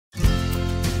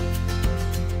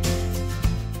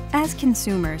As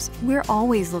consumers, we're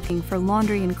always looking for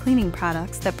laundry and cleaning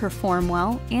products that perform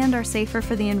well and are safer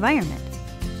for the environment.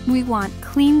 We want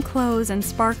clean clothes and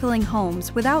sparkling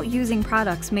homes without using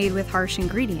products made with harsh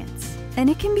ingredients. And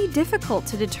it can be difficult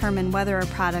to determine whether a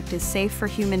product is safe for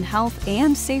human health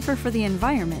and safer for the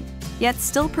environment, yet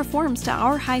still performs to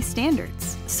our high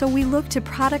standards. So we look to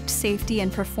product safety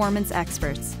and performance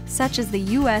experts, such as the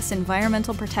U.S.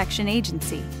 Environmental Protection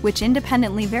Agency, which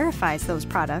independently verifies those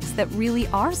products that really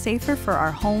are safer for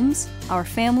our homes, our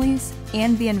families,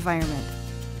 and the environment.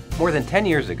 More than 10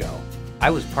 years ago, I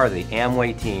was part of the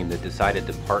Amway team that decided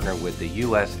to partner with the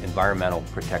U.S. Environmental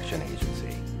Protection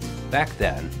Agency. Back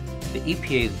then, the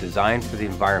EPA's Design for the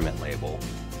Environment label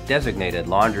designated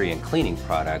laundry and cleaning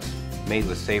products made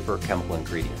with safer chemical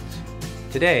ingredients.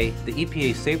 Today, the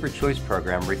EPA's Safer Choice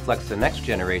program reflects the next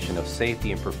generation of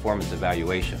safety and performance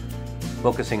evaluation,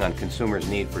 focusing on consumers'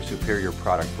 need for superior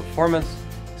product performance,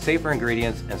 safer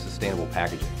ingredients, and sustainable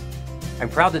packaging. I'm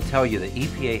proud to tell you that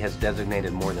EPA has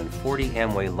designated more than 40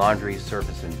 Amway laundry,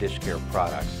 surface, and dish care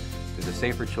products through the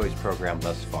Safer Choice program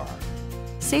thus far.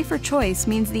 Safer Choice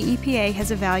means the EPA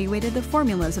has evaluated the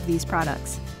formulas of these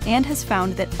products and has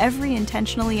found that every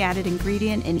intentionally added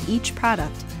ingredient in each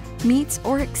product meets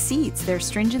or exceeds their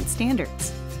stringent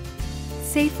standards.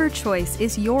 Safer Choice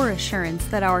is your assurance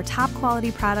that our top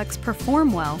quality products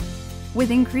perform well with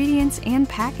ingredients and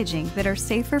packaging that are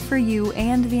safer for you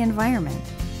and the environment.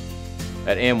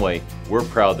 At Amway, we're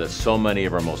proud that so many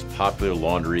of our most popular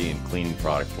laundry and cleaning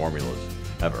product formulas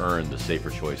have earned the Safer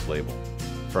Choice label.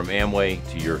 From Amway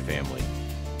to your family,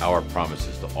 our promise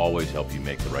is to always help you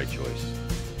make the right choice,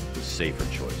 the safer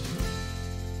choice.